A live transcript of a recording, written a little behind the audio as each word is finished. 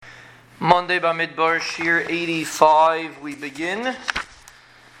Monday Bamidbar, Shiur 85, we begin.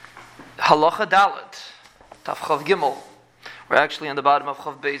 Halacha Dalet, Taf Chav Gimel. We're actually on the bottom of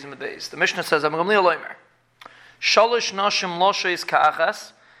Chav Beis and Beis. The Mishnah says, Shalish Nashim Loshes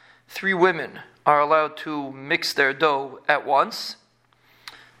Ka'achas. 3 women are allowed to mix their dough at once,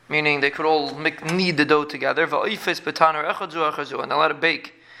 meaning they could all knead the dough together. And they're allowed to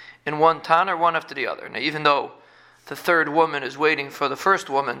bake in one tanner, one after the other. Now, even though the third woman is waiting for the first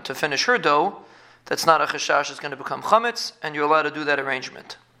woman to finish her dough, that's not a chashash, it's going to become chametz, and you're allowed to do that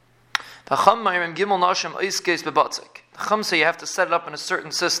arrangement. The Chum say you have to set it up in a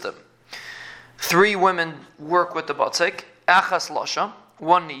certain system. 3 women work with the batzik, achas lasha,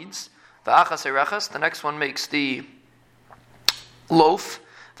 one kneads, the achas erechas, the next one makes the loaf,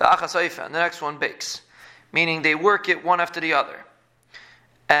 the achas eifa, and the next one bakes. Meaning they work it one after the other.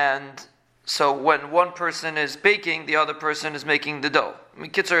 And so when one person is baking, the other person is making the dough.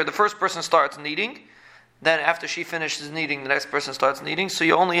 The first person starts kneading, then after she finishes kneading, the next person starts kneading. So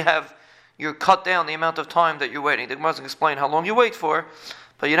you're cut down the amount of time that you're waiting. The Gemara doesn't explain how long you wait for,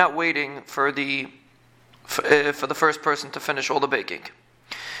 but you're not waiting for the first person to finish all the baking.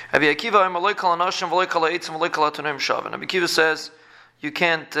 Rabbi Akiva says you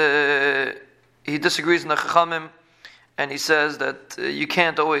can't. He disagrees in the Chachamim, and he says that you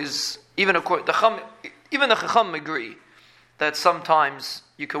can't always. Even the Chachamim agree that sometimes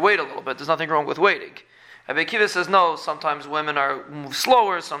you could wait a little bit. There's nothing wrong with waiting. Rabbi Akiva says no. Sometimes women move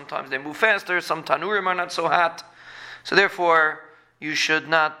slower. Sometimes they move faster. Some tanurim are not so hot. So therefore, you should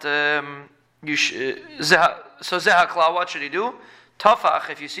not. So zehakla, what should he do? Tafach,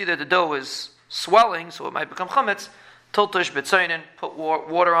 if you see that the dough is swelling, so it might become chametz. Tiltish b'tzainin, put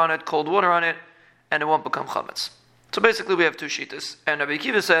water on it, cold water on it, and it won't become chametz. So basically, we have 2 shitas, and Rabbi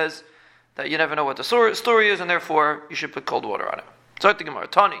Akiva says that you never know what the story is, and therefore you should put cold water on it. So I think Gemara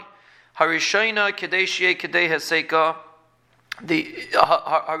Tani Harishayna Kadeshia Kadeh Haseka, the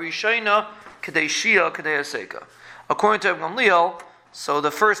Harishayna Kadeshia Kadeh Haseka. According to Ibn Gamliel, so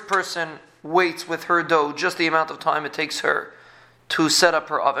the first person waits with her dough just the amount of time it takes her to set up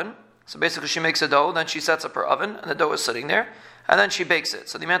her oven. So basically, she makes a dough, then she sets up her oven, and the dough is sitting there, and then she bakes it.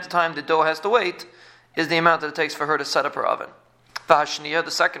 So the amount of time the dough has to wait is the amount that it takes for her to set up her oven. V'hashniya,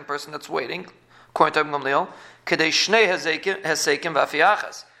 the second person that's waiting, according to Ibn Gamliel, Kedei shnei hesekim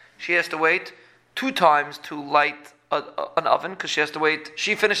v'afiachas. She has to wait 2 times to light an oven, because she has to wait.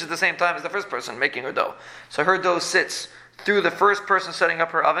 She finishes at the same time as the first person making her dough. So her dough sits through the first person setting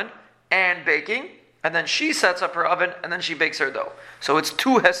up her oven and baking, and then she sets up her oven, and then she bakes her dough. So it's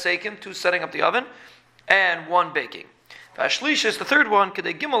 2 hesekim, 2 setting up the oven, and 1 baking. V'ashlish is the third one,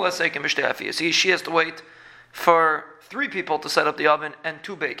 Kedei gimel hesekim v'shtei afiyas. She has to wait for 3 people to set up the oven and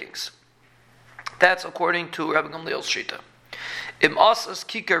 2 bakings. That's according to Rabbi Gamliel's shita. Im asas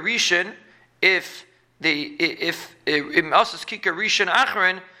kika rishin, if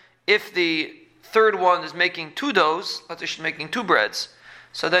the third one is making 2 doughs, let's say she's making 2 breads,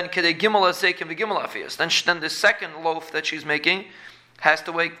 so then kedei gimel hasekim v'gimel afiyas. Then the second loaf that she's making has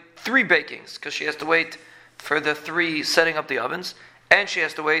to wait 3 bakings, because she has to wait for the 3 setting up the ovens, and she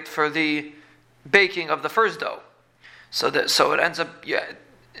has to wait for the baking of the first dough. So it ends up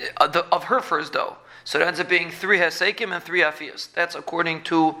of her first dough. So it ends up being 3 hesekim and 3 afiyas. That's according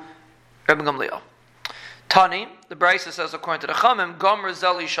to Rabbi Gamliel. Tani, the Brisa says according to the Chamim, Gomer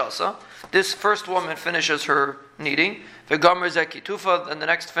Zeli Shasa. This first woman finishes her kneading. V'Gomer Zekitufa, and the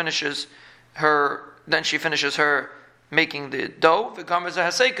next finishes her. Then she finishes her making the dough. V'Gomer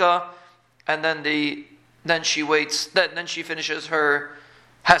Zehaseka, and then she waits. Then she finishes her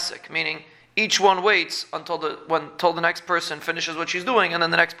hesek, meaning each one waits until the next person finishes what she's doing, and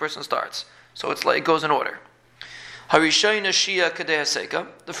then the next person starts. So it's like it goes in order. Harishayna Shia Kadeh Haseka.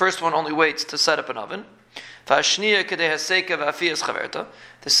 The first one only waits to set up an oven. V'Hashniya Kadeh Haseka v'Afiyas Chaverta.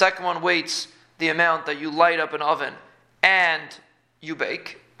 The second one waits the amount that you light up an oven and you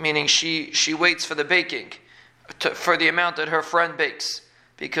bake, meaning she waits for the baking for the amount that her friend bakes,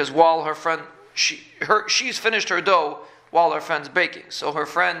 because while her friend she's finished her dough while her friend's baking. So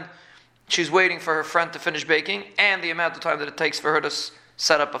she's waiting for her friend to finish baking and the amount of time that it takes for her to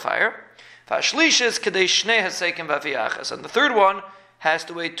set up a fire. And the third one has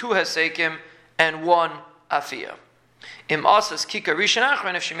to wait 2 hesekim and 1 afiyah.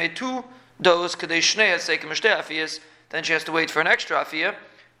 If she made 2 doughs, then she has to wait for an extra afiyah,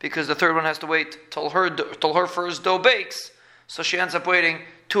 because the third one has to wait till her first dough bakes. So she ends up waiting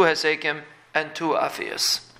 2 hesekim and 2 afiyas.